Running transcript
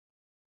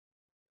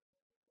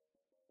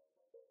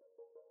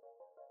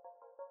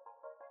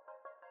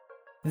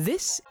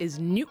This is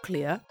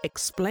Nuclear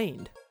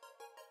Explained.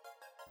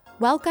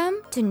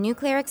 Welcome to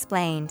Nuclear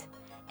Explained.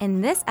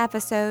 In this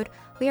episode,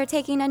 we are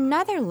taking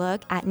another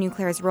look at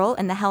nuclear's role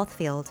in the health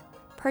field,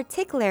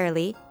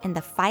 particularly in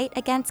the fight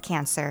against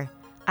cancer.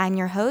 I'm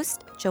your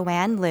host,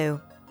 Joanne Liu.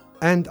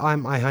 And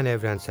I'm Ayhan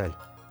Evrensel.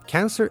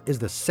 Cancer is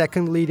the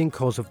second leading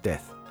cause of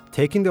death,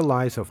 taking the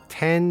lives of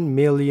 10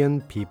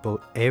 million people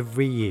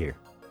every year.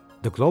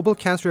 The global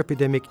cancer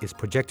epidemic is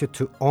projected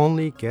to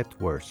only get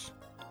worse,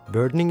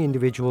 burdening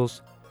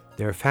individuals,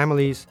 their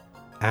families,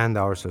 and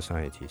our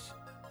societies.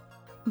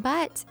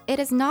 But it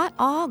is not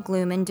all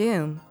gloom and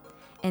doom.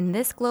 In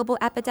this global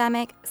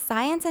epidemic,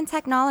 science and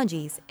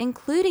technologies,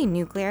 including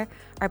nuclear,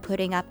 are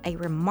putting up a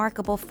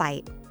remarkable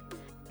fight.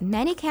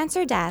 Many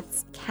cancer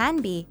deaths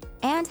can be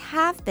and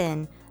have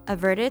been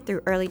averted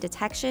through early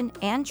detection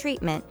and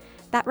treatment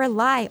that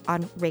rely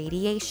on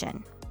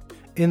radiation.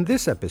 In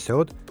this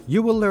episode,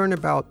 you will learn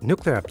about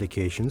nuclear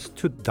applications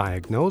to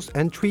diagnose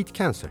and treat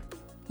cancer.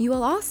 You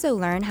will also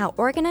learn how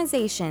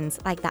organizations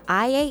like the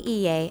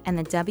IAEA and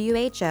the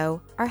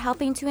WHO are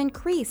helping to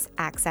increase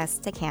access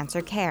to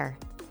cancer care.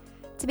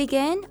 To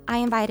begin, I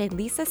invited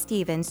Lisa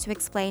Stevens to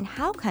explain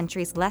how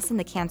countries lessen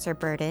the cancer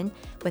burden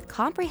with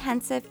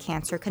comprehensive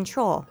cancer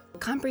control.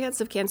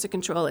 Comprehensive cancer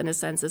control, in a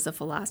sense, is a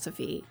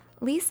philosophy.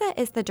 Lisa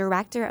is the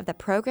director of the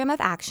Program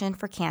of Action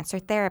for Cancer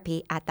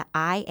Therapy at the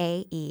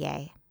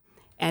IAEA.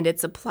 And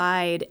it's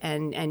applied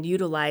and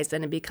utilized,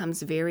 and it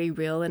becomes very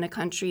real in a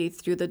country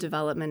through the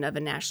development of a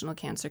national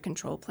cancer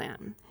control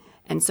plan.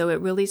 And so it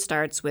really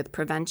starts with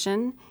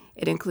prevention.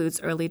 It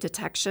includes early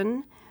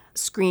detection,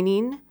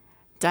 screening,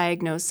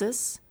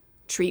 diagnosis,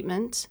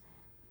 treatment,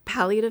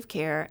 palliative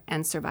care,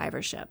 and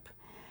survivorship.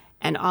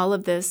 And all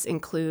of this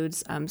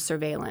includes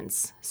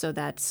surveillance so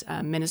that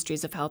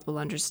ministries of health will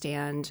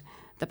understand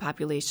the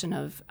population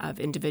of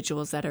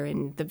individuals that are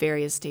in the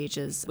various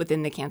stages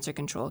within the cancer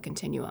control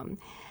continuum.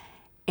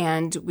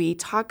 And we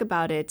talk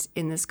about it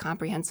in this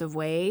comprehensive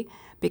way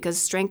because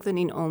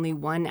strengthening only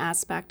one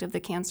aspect of the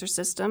cancer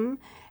system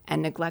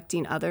and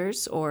neglecting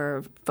others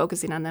or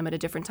focusing on them at a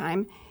different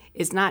time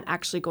is not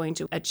actually going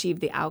to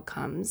achieve the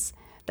outcomes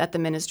that the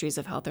ministries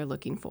of health are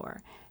looking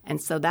for. And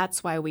so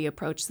that's why we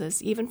approach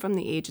this, even from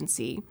the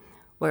agency,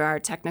 where our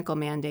technical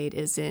mandate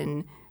is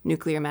in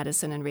nuclear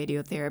medicine and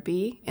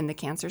radiotherapy in the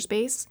cancer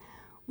space.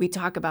 We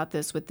talk about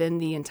this within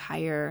the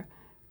entire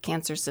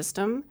cancer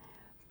system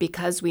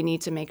because we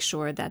need to make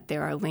sure that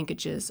there are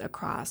linkages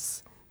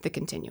across the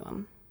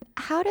continuum.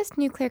 How does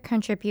nuclear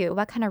contribute?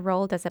 What kind of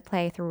role does it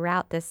play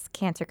throughout this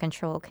cancer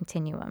control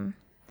continuum?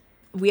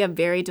 We have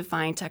very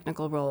defined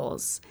technical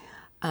roles.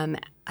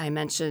 I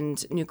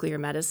mentioned nuclear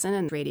medicine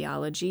and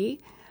radiology.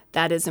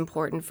 That is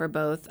important for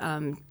both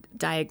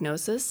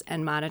diagnosis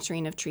and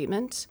monitoring of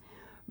treatment.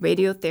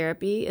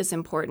 Radiotherapy is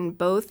important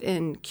both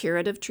in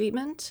curative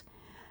treatment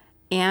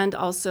and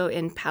also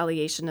in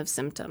palliation of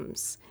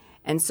symptoms.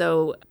 And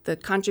so the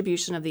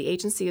contribution of the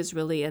agency is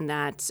really in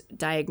that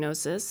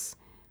diagnosis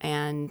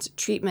and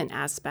treatment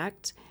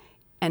aspect.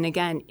 And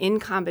again, in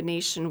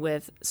combination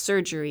with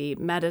surgery,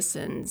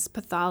 medicines,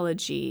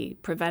 pathology,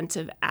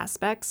 preventive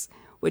aspects,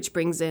 which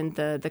brings in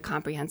the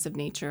comprehensive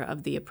nature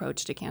of the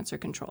approach to cancer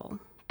control.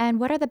 And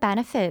what are the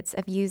benefits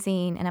of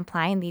using and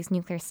applying these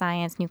nuclear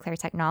science, nuclear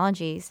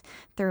technologies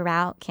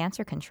throughout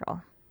cancer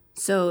control?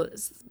 So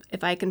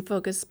if I can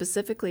focus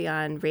specifically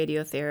on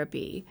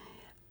radiotherapy,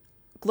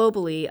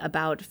 globally,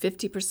 about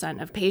 50%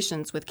 of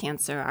patients with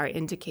cancer are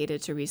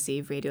indicated to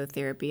receive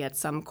radiotherapy at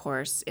some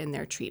course in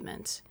their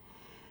treatment.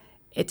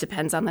 It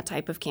depends on the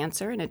type of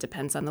cancer and it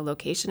depends on the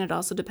location. It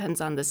also depends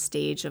on the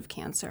stage of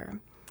cancer.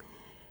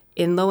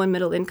 In low and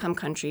middle income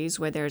countries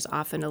where there's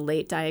often a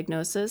late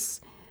diagnosis,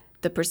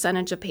 the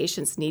percentage of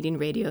patients needing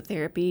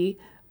radiotherapy,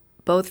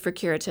 both for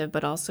curative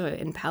but also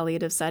in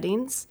palliative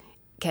settings,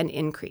 can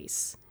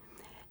increase.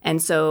 And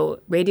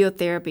so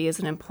radiotherapy is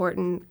an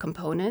important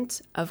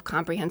component of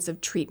comprehensive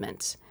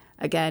treatment,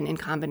 again, in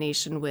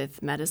combination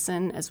with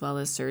medicine as well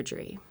as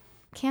surgery.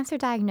 Cancer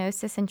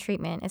diagnosis and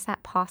treatment, is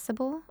that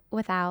possible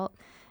without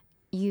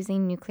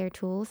using nuclear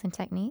tools and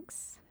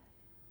techniques?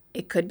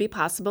 It could be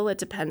possible. It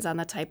depends on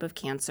the type of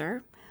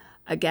cancer.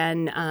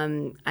 Again,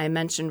 I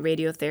mentioned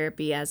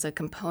radiotherapy as a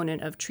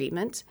component of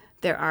treatment.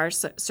 There are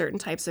certain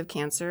types of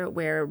cancer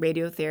where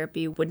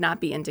radiotherapy would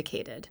not be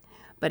indicated.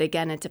 But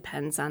again, it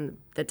depends on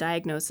the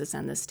diagnosis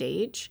and the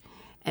stage.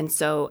 And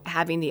so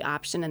having the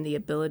option and the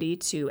ability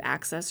to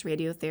access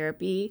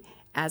radiotherapy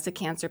as a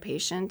cancer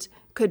patient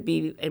could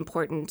be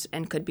important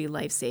and could be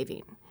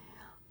life-saving.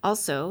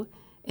 Also,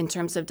 in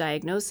terms of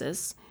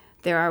diagnosis,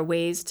 there are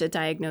ways to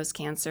diagnose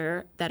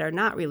cancer that are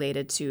not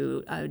related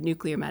to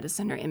nuclear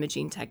medicine or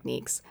imaging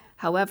techniques.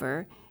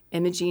 However,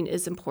 imaging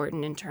is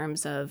important in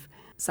terms of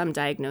some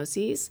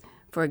diagnoses.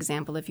 For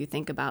example, if you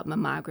think about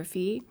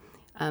mammography,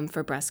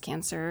 for breast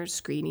cancer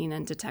screening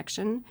and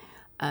detection.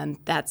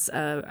 That's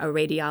a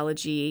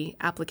radiology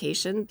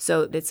application.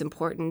 So it's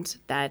important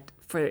that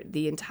for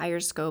the entire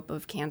scope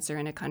of cancer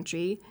in a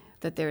country,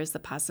 that there is the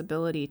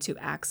possibility to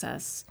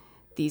access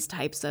these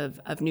types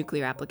of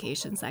nuclear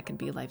applications that can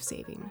be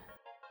life-saving.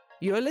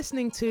 You're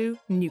listening to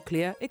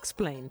Nuclear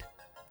Explained.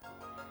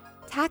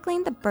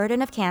 Tackling the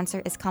burden of cancer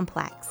is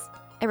complex.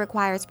 It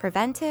requires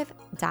preventive,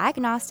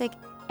 diagnostic,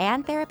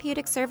 and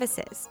therapeutic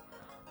services,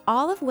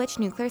 all of which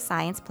nuclear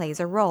science plays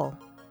a role.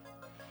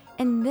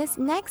 In this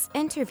next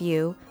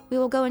interview, we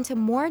will go into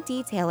more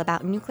detail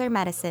about nuclear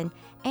medicine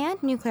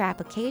and nuclear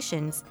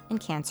applications in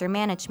cancer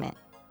management.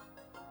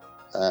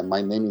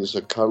 My name is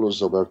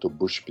Carlos Alberto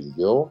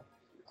Bush-Piguel.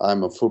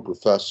 I'm a full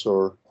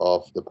professor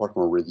of the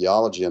Department of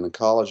Radiology and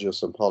Oncology at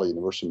São Paulo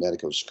University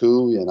Medical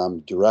School, and I'm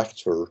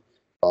director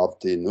of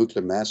the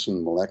Nuclear Medicine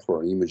and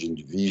Molecular Imaging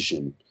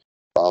Division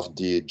of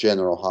the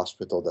General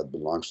Hospital that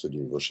belongs to the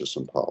University of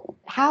São Paulo.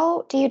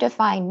 How do you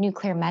define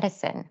nuclear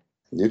medicine?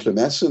 Nuclear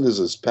medicine is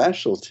a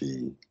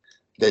specialty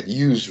that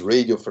uses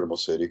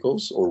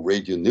radiopharmaceuticals or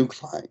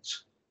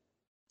radionuclides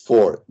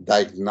for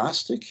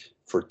diagnostic,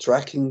 for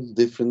tracking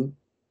different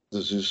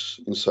diseases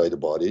inside the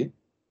body,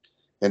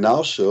 and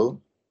also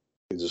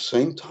at the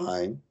same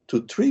time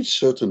to treat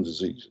certain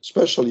diseases,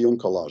 especially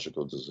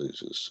oncological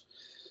diseases.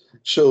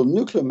 So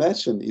nuclear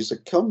medicine is a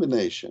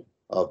combination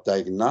of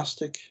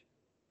diagnostic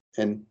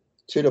and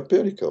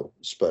therapeutical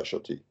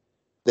specialty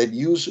that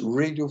use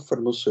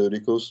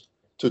radiopharmaceuticals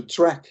to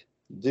track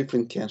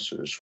different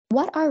cancers.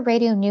 What are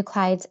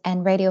radionuclides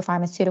and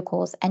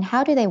radiopharmaceuticals, and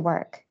how do they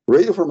work?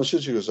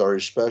 Radiopharmaceuticals are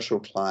a special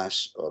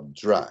class of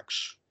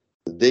drugs.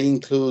 They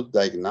include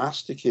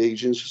diagnostic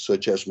agents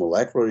such as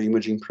molecular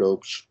imaging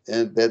probes,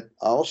 and that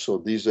also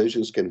these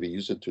agents can be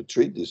used to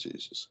treat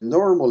diseases.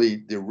 Normally,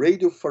 the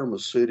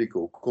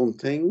radiopharmaceutical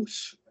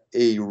contains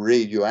a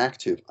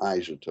radioactive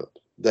isotope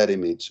that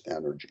emits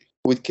energy,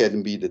 which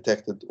can be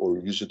detected or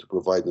used to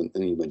provide an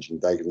imaging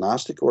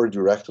diagnostic or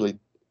directly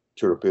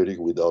therapeutic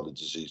without the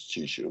diseased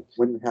tissue.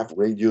 When we have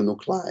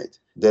radionuclide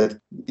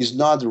that is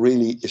not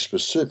really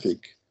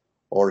specific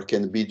or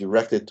can be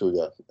directed to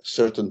a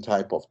certain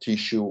type of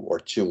tissue or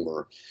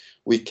tumor,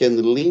 we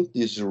can link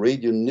this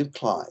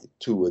radionuclide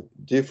to a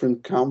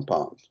different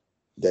compound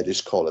that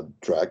is called a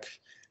drug.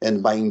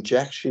 And by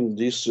injection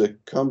this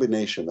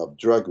combination of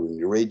drug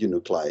and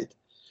radionuclide,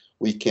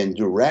 we can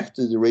direct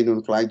the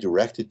radionuclide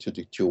directed to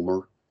the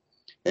tumor,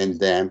 and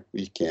then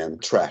we can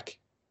track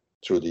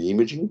through the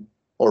imaging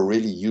or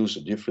really use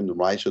a different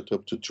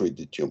isotope to treat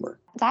the tumor.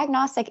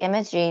 Diagnostic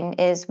imaging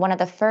is one of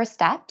the first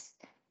steps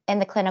in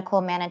the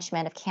clinical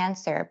management of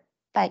cancer,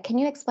 but can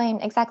you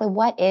explain exactly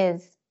what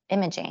is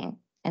imaging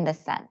in this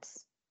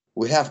sense?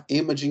 We have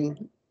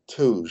imaging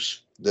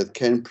tools that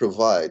can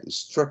provide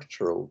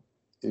structural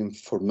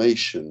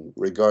information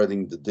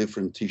regarding the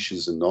different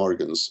tissues and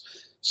organs,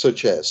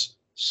 such as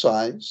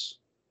size,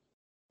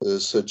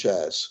 such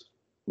as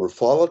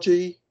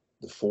morphology,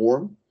 the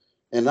form,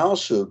 and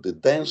also the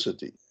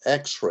density.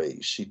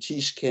 X-rays,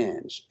 CT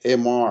scans,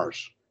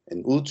 MRs,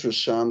 and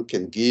ultrasound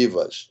can give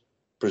us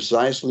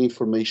precisely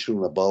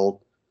information about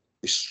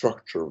the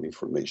structural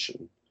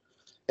information.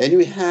 And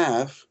we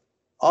have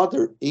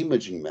other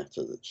imaging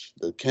methods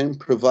that can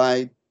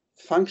provide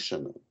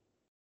functional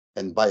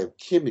and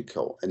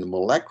biochemical and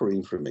molecular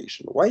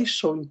information. Why is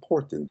so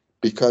important?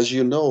 Because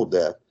you know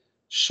that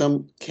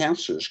some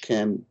cancers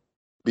can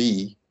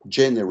be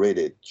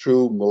generated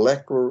through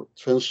molecular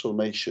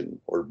transformation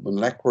or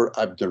molecular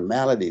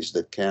abnormalities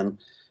that can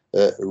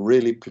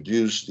really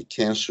produce the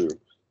cancer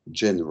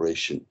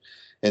generation.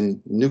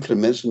 And nuclear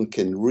medicine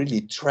can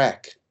really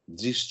track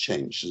these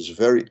changes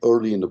very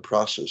early in the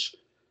process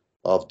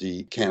of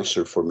the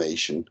cancer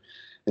formation.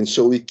 And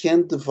so we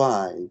can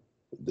divide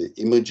the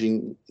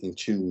imaging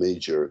into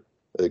major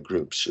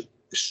groups: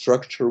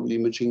 structural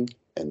imaging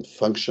and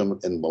functional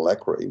and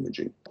molecular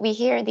imaging. We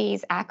hear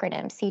these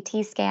acronyms,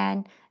 CT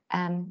scan,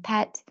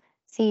 PET,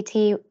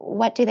 CT.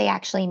 What do they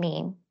actually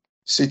mean?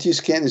 CT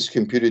scan is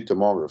computed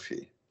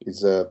tomography.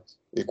 It's a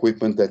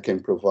equipment that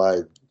can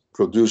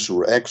produce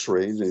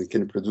X-rays, and it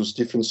can produce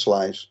different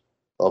slices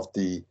of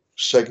the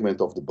segment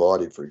of the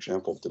body, for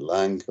example, of the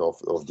lung,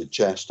 of the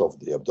chest, of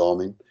the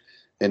abdomen,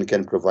 and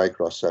can provide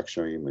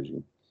cross-sectional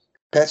imaging.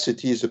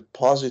 PET-CT is a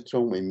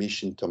positron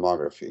emission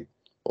tomography,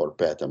 or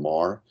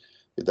PET-MR,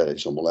 that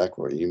is a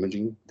molecular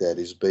imaging that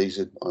is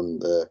based on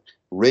the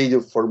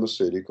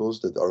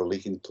radiopharmaceuticals that are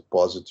linked to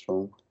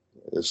positron,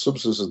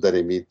 substances that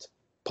emit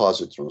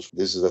positrons.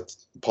 This is a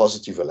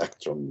positive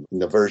electron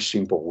in a very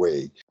simple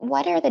way.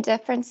 What are the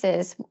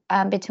differences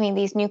between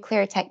these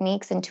nuclear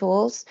techniques and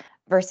tools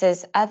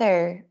versus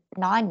other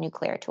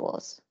non-nuclear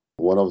tools?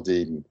 One of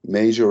the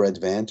major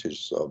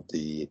advantages of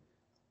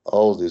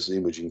all these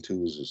imaging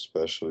tools,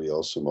 especially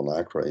also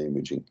molecular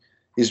imaging,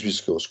 is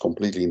because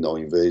completely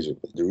non-invasive.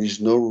 There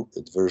is no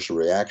adverse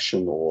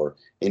reaction or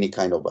any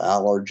kind of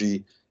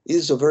allergy. It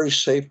is a very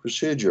safe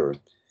procedure.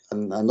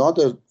 And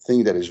another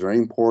thing that is very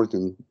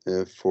important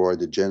for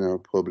the general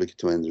public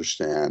to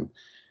understand,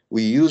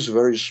 we use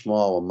very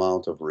small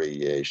amount of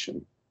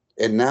radiation,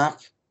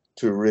 enough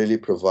to really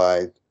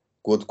provide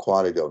good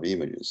quality of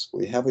images.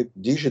 We have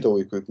digital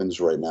equipment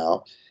right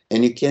now,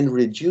 and you can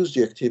reduce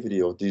the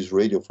activity of these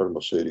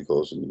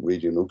radiopharmaceuticals and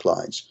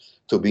radionuclides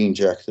to be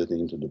injected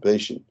into the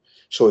patient.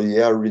 So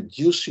you are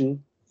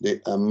reducing the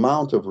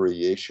amount of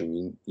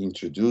radiation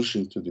introduced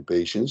into the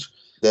patients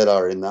that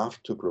are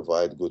enough to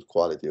provide good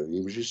quality of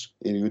images,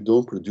 and you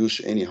don't produce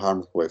any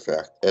harmful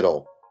effect at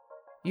all.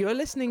 You're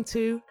listening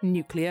to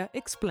Nuclear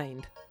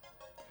Explained.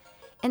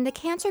 In the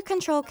cancer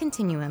control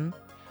continuum,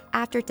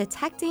 after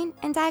detecting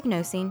and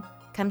diagnosing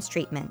comes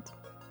treatment.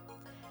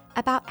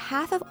 About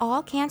half of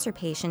all cancer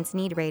patients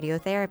need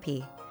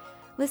radiotherapy.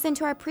 Listen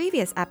to our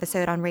previous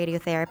episode on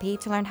radiotherapy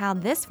to learn how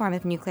this form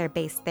of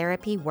nuclear-based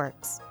therapy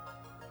works.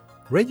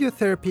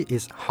 Radiotherapy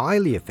is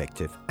highly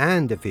effective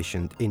and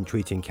efficient in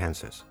treating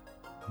cancers.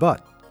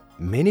 But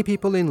many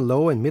people in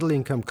low and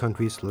middle-income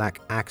countries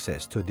lack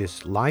access to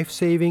this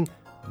life-saving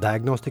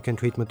diagnostic and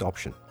treatment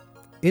option.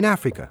 In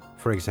Africa,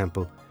 for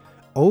example,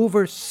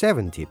 over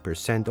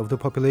 70% of the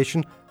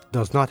population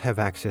does not have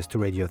access to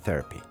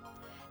radiotherapy.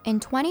 In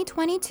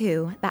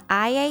 2022, the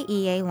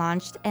IAEA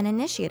launched an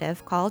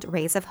initiative called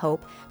Rays of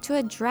Hope to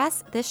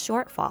address this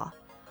shortfall.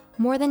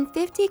 More than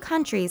 50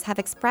 countries have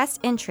expressed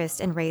interest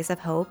in Rays of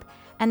Hope,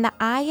 and the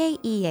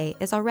IAEA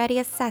is already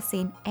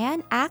assessing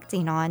and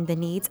acting on the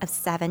needs of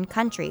 7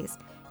 countries,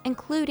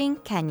 including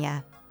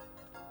Kenya.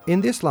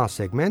 In this last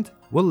segment,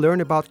 we'll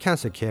learn about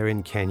cancer care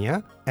in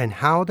Kenya and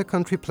how the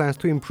country plans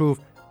to improve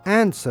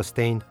and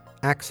sustain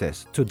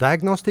access to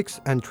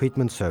diagnostics and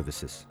treatment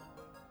services.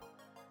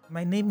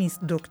 My name is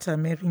Dr.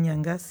 Mary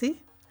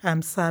Nyangasi.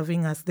 I'm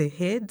serving as the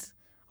head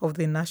of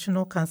the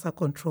National Cancer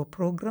Control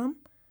Program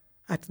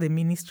at the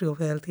Ministry of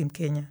Health in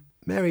Kenya.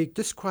 Mary,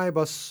 describe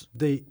us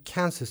the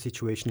cancer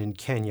situation in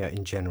Kenya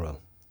in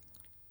general.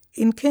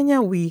 In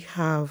Kenya, we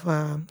have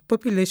a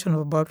population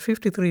of about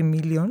 53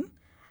 million.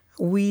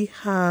 We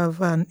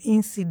have an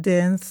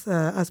incidence,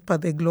 as per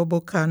the Global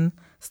Can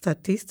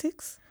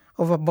statistics,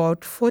 of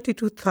about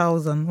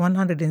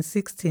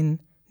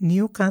 42,116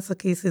 new cancer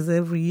cases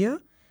every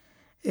year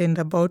and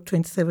about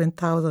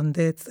 27,000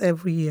 deaths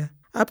every year.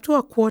 Up to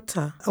a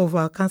quarter of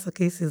our cancer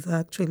cases are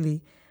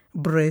actually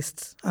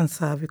breast and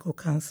cervical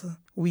cancer.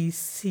 We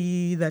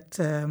see that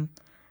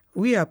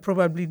we are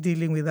probably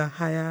dealing with a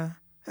higher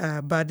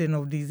burden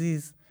of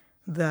disease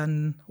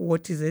than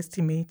what is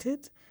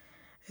estimated.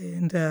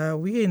 And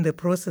we are in the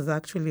process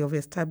actually of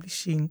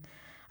establishing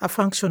a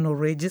functional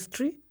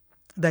registry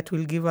that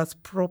will give us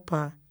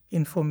proper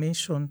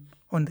information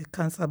on the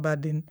cancer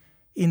burden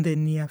in the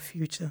near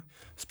future.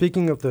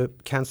 Speaking of the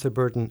cancer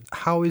burden,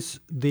 how is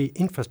the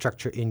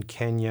infrastructure in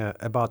Kenya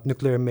about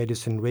nuclear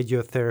medicine,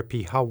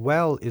 radiotherapy? How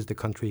well is the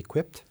country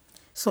equipped?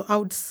 So I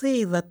would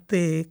say that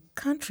the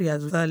country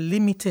has a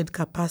limited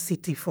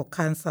capacity for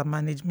cancer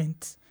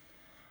management.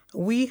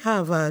 We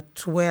have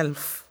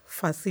 12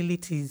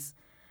 facilities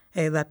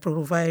that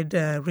provide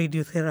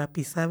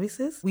radiotherapy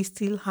services. We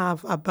still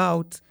have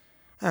about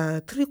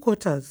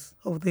 3/4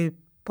 of the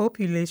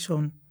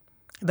population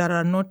that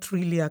are not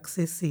really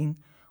accessing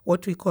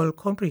what we call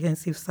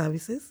comprehensive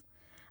services.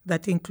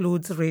 That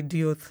includes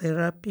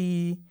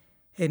radiotherapy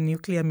and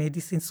nuclear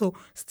medicine. So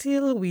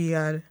still we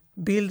are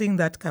building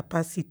that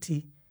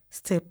capacity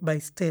step by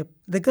step.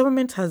 The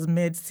government has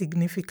made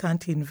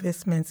significant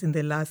investments in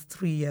the last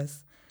 3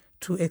 years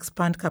to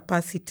expand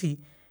capacity,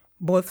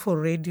 both for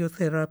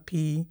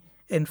radiotherapy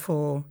and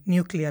for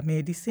nuclear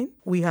medicine.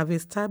 We have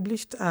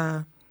established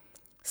a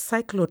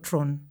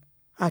cyclotron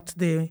at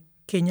the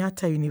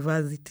Kenyatta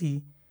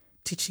University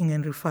Teaching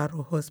and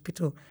Referral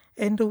Hospital.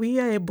 And we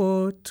are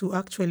able to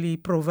actually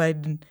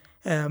provide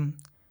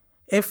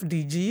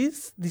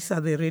FDGs, these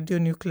are the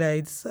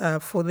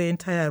radionuclides, for the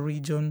entire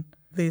region.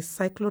 The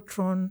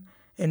cyclotron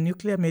and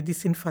nuclear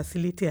medicine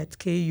facility at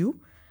KU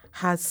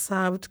has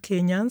served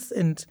Kenyans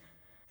and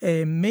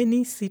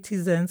many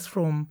citizens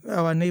from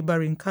our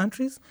neighboring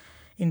countries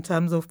in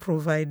terms of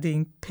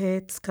providing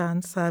PET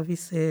scan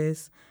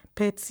services,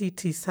 PET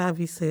CT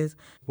services.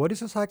 What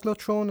is a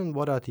cyclotron and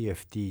what are the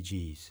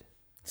FDGs?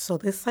 So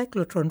the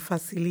cyclotron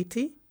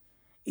facility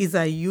is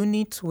a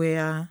unit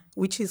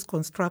which is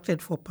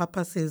constructed for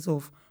purposes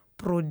of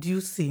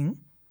producing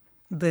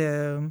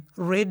the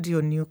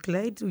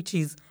radionuclide, which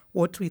is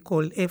what we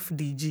call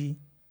FDG,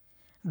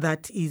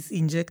 that is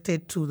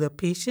injected to the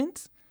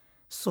patient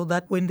so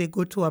that when they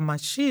go to a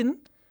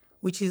machine,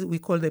 which is we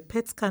call the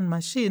PET scan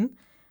machine,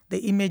 the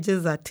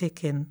images are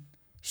taken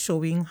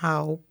showing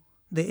how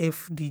the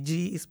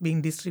FDG is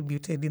being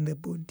distributed in the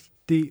body.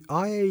 The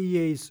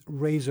IAEA's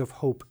Rays of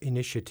Hope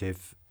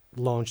initiative,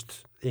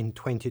 launched in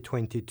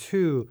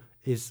 2022,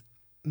 is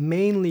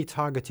mainly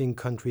targeting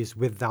countries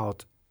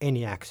without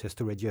any access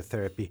to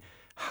radiotherapy.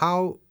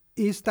 How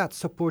is that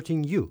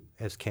supporting you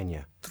as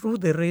Kenya? Through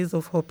the Rays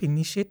of Hope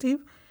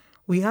initiative,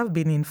 we have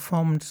been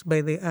informed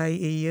by the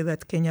IAEA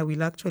that Kenya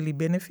will actually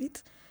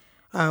benefit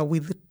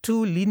with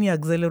 2 linear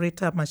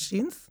accelerator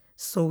machines.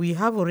 So we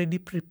have already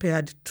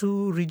prepared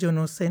 2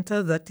 regional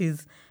centers, that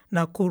is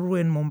Nakuru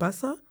and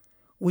Mombasa,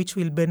 which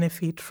will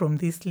benefit from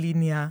these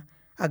linear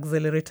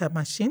accelerator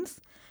machines.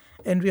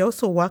 And we're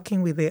also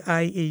working with the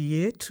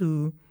IAEA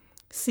to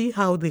see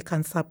how they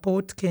can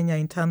support Kenya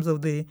in terms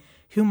of the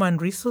human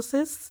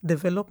resources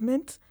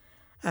development,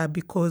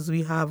 because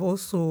we have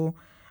also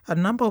a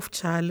number of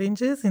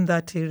challenges in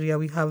that area.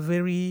 We have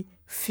very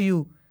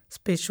few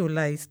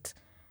specialized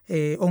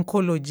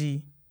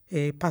oncology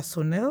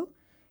personnel.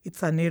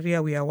 It's an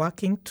area we are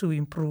working to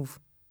improve.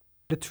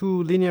 The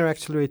two linear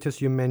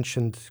accelerators you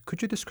mentioned,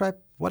 could you describe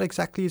what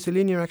exactly is a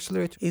linear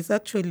accelerator? It's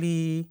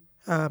actually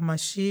a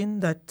machine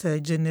that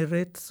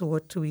generates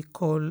what we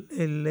call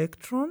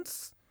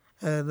electrons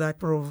that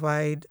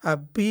provide a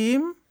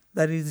beam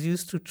that is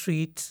used to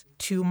treat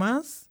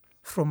tumors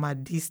from a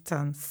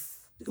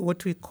distance,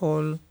 what we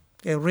call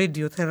a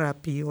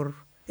radiotherapy or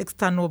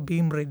external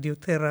beam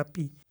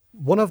radiotherapy.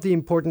 One of the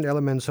important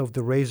elements of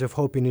the Rays of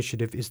Hope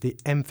initiative is the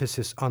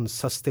emphasis on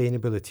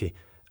sustainability.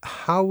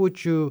 How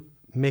would you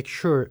make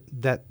sure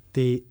that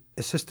the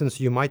assistance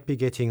you might be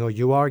getting or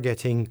you are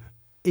getting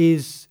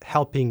is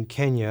helping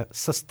Kenya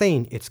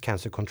sustain its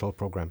cancer control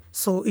program?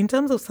 So in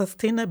terms of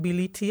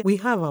sustainability, we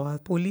have our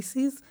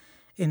policies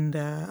and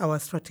our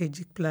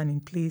strategic plan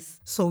in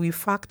place. So we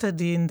factored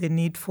in the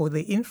need for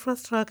the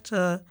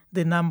infrastructure,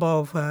 the number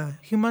of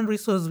human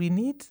resources we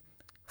need,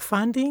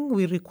 funding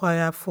we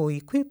require for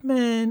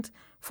equipment,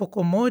 for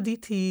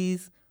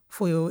commodities,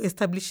 for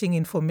establishing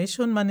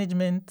information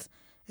management,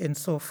 and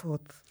so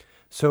forth.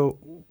 So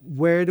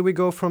where do we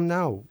go from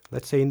now?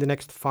 Let's say in the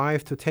next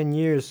 5 to 10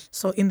 years.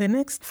 So in the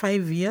next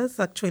 5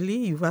 years, actually,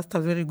 you've asked a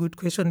very good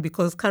question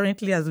because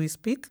currently as we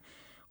speak,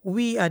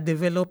 we are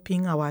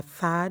developing our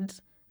third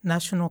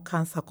National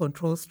Cancer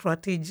Control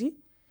Strategy,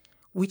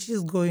 which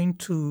is going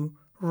to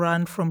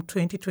run from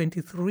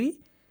 2023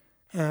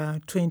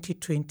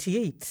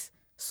 2028.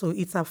 So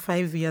it's a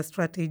 5-year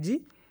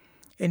strategy.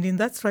 And in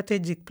that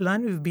strategic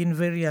plan, we've been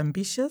very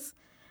ambitious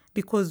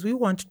because we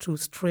want to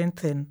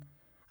strengthen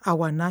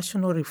our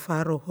national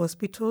referral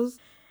hospitals.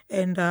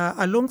 And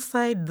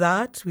alongside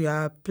that, we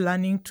are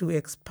planning to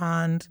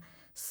expand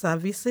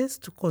services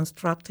to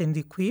construct and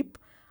equip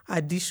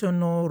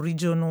additional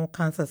regional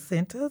cancer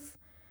centers,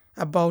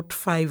 about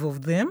 5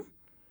 of them,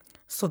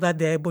 so that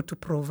they're able to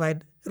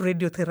provide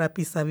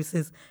radiotherapy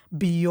services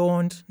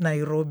beyond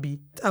Nairobi.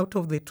 Out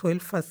of the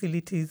 12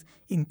 facilities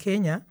in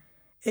Kenya,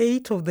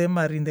 8 of them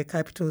are in the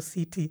capital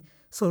city.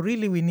 So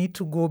really we need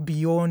to go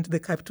beyond the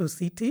capital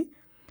city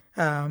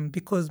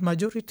because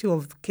majority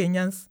of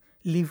Kenyans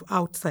live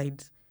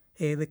outside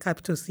the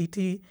capital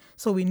city.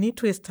 So we need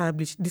to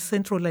establish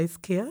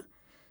decentralized care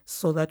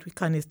so that we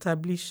can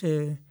establish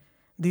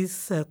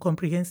this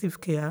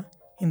comprehensive care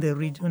in the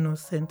regional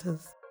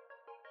centers.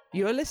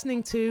 You're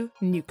listening to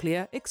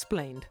Nuclear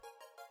Explained.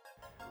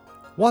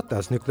 What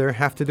does nuclear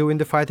have to do in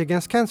the fight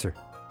against cancer?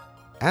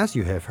 As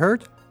you have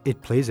heard,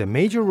 it plays a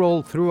major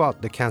role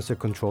throughout the cancer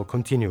control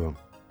continuum.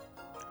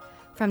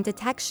 From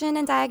detection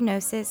and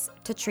diagnosis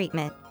to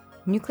treatment,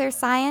 nuclear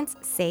science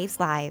saves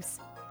lives.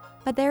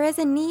 But there is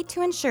a need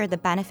to ensure the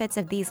benefits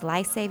of these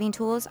life-saving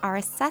tools are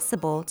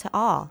accessible to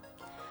all.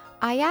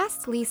 I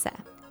asked Lisa,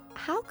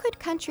 how could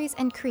countries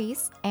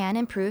increase and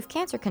improve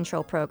cancer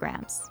control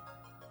programs?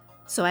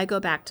 So I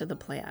go back to the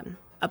plan.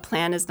 A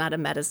plan is not a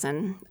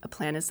medicine. A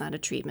plan is not a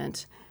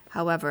treatment.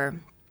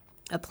 However,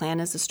 a plan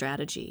is a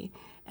strategy.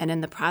 And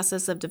in the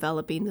process of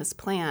developing this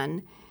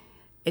plan,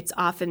 it's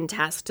often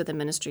tasked to the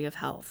Ministry of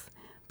Health.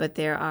 But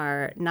there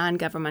are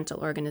non-governmental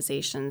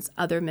organizations,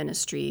 other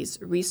ministries,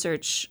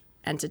 research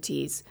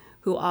entities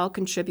who all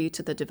contribute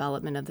to the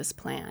development of this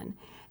plan.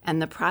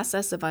 And the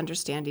process of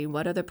understanding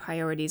what are the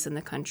priorities in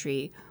the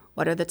country,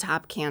 what are the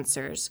top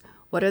cancers,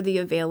 what are the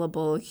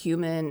available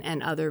human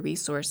and other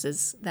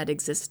resources that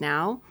exist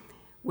now,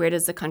 where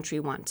does the country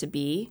want to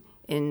be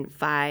in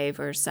 5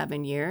 or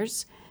 7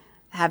 years?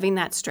 Having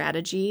that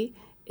strategy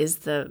is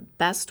the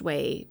best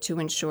way to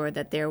ensure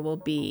that there will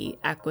be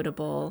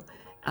equitable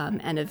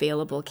and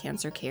available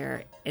cancer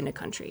care in a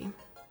country.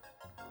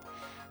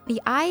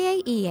 The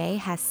IAEA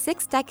has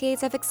 6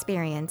 decades of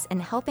experience in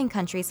helping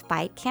countries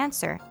fight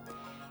cancer.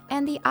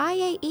 And the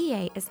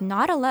IAEA is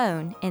not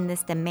alone in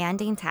this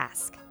demanding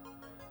task.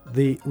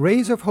 The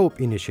Rays of Hope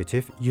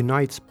initiative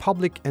unites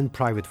public and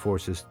private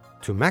forces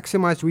to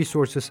maximize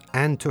resources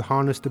and to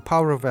harness the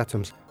power of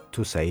atoms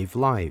to save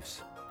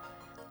lives.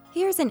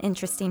 Here's an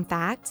interesting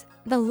fact.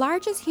 The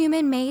largest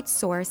human-made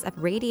source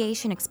of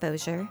radiation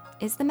exposure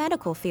is the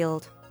medical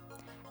field.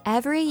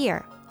 Every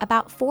year,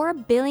 about 4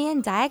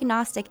 billion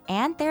diagnostic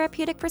and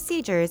therapeutic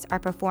procedures are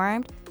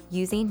performed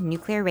using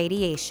nuclear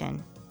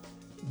radiation.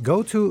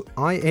 Go to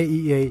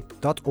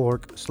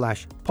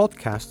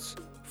iaea.org/podcasts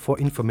for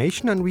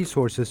information and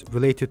resources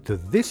related to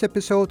this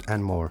episode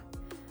and more.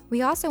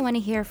 We also want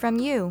to hear from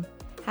you.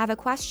 Have a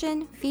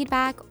question,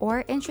 feedback,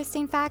 or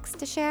interesting facts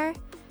to share?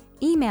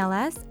 Email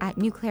us at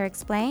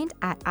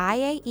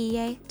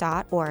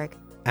nuclearexplained@iaea.org.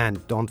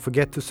 And don't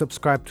forget to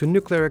subscribe to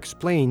Nuclear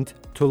Explained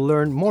to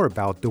learn more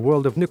about the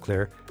world of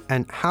nuclear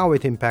and how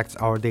it impacts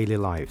our daily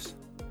lives.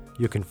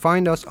 You can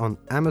find us on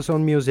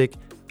Amazon Music,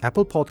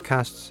 Apple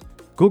Podcasts,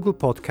 Google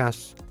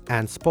Podcasts,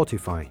 and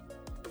Spotify.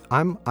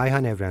 I'm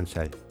Ayhan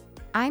Evrensel.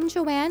 I'm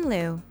Joanne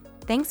Liu.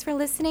 Thanks for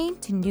listening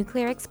to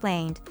Nuclear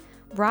Explained,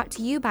 brought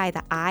to you by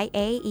the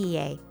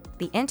IAEA,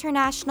 the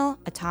International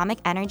Atomic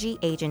Energy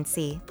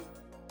Agency.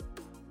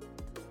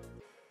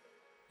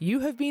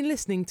 You have been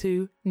listening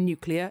to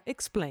Nuclear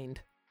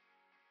Explained.